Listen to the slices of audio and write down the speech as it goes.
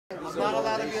not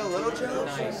allowed to be a little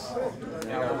jealous? Nice.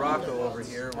 We got Rocco over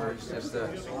here, where he's just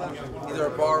either a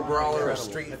bar brawler or a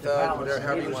street thug, whatever,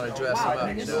 however you want to dress him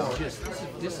up. You know.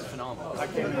 This is phenomenal.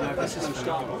 This is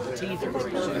unstoppable. The teeth are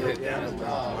great.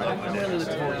 I'm really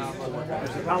looking forward to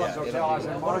it. How much are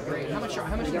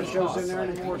these cost?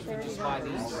 Just buy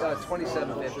these.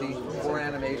 $27.50, 4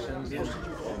 animations.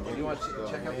 If you want to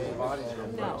check out the bodies real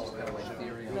quick, just kind of like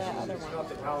theory on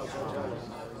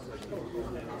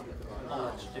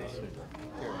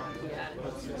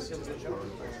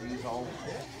these all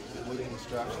moving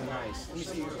instruction. Nice. This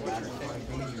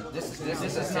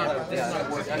is not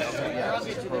working. Yeah,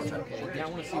 this is perfect. Yeah, I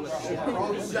want to see what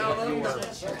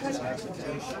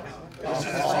This is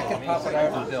the second puppet I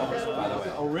ever built, by the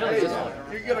way. Oh, really?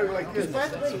 You're gonna like this. He's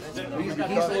a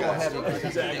little heavy because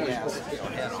he's a big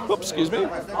ass. Oops, excuse me.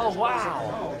 Oh,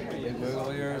 wow. Big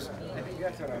wiggle ears,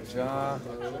 jaw,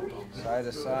 side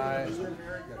to side,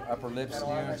 upper lip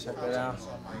sneer, check that out.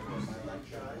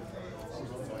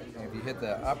 If you hit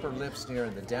the upper lip sneer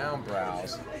and the down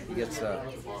brows, he gets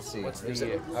let's see, there's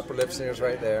upper lip sneer's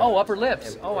right there. Oh, upper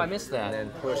lips. Oh, I missed that. And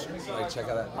then push, like check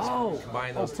out that,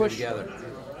 combine those two push. together.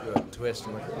 Do a twist.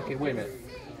 Okay, wait a minute.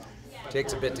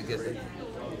 Takes a bit to get the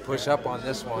push up on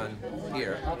this one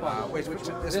here. Wait,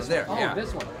 this one there. Oh, yeah.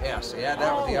 this one. Yeah, so you add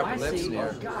that with the upper I lip see.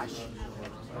 sneer. Oh, gosh.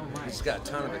 He's got a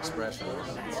ton of expression.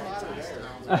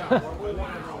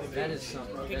 That is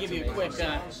something. I can give you a quick,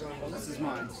 this is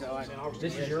mine, so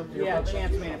This is your yeah,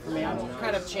 Chance made it for me. I'm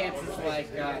kind of Chance's,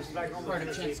 like, part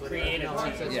of Chance's creative.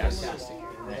 That's Yes. fantastic.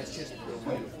 That's just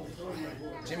beautiful.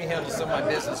 Jimmy handles some of my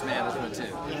business management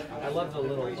too. I love the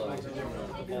little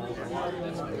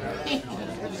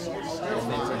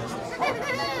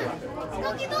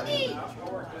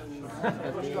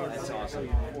That's awesome.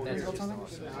 That's awesome.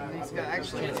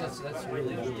 That's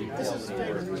really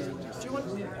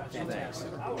Thanks.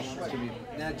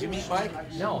 Now, did you meet Mike?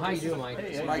 No, how you doing, Mike?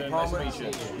 It's Mike Palmer.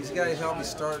 He's the guy who helped me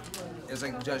start. As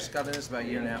I just got in this about a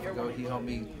year and a half ago, he helped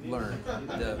me learn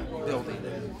the building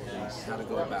and how to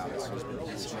go about it. So he's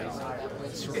amazing.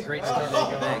 It's a great start.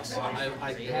 Thanks. I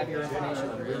have your information.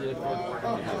 I'm really looking forward to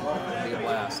working with you. It'll be a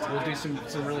blast. We'll do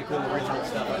some really cool original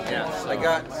stuff like that.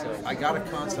 Yeah, I got a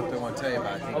concept I want to tell you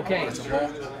about. I think Okay. it's a whole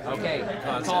Okay.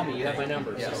 concept. Call me. You have my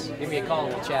number. Yes. So give me a call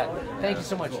and we'll chat. Thank you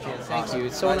so much, Chance. Thank you.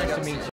 It's so nice to meet you.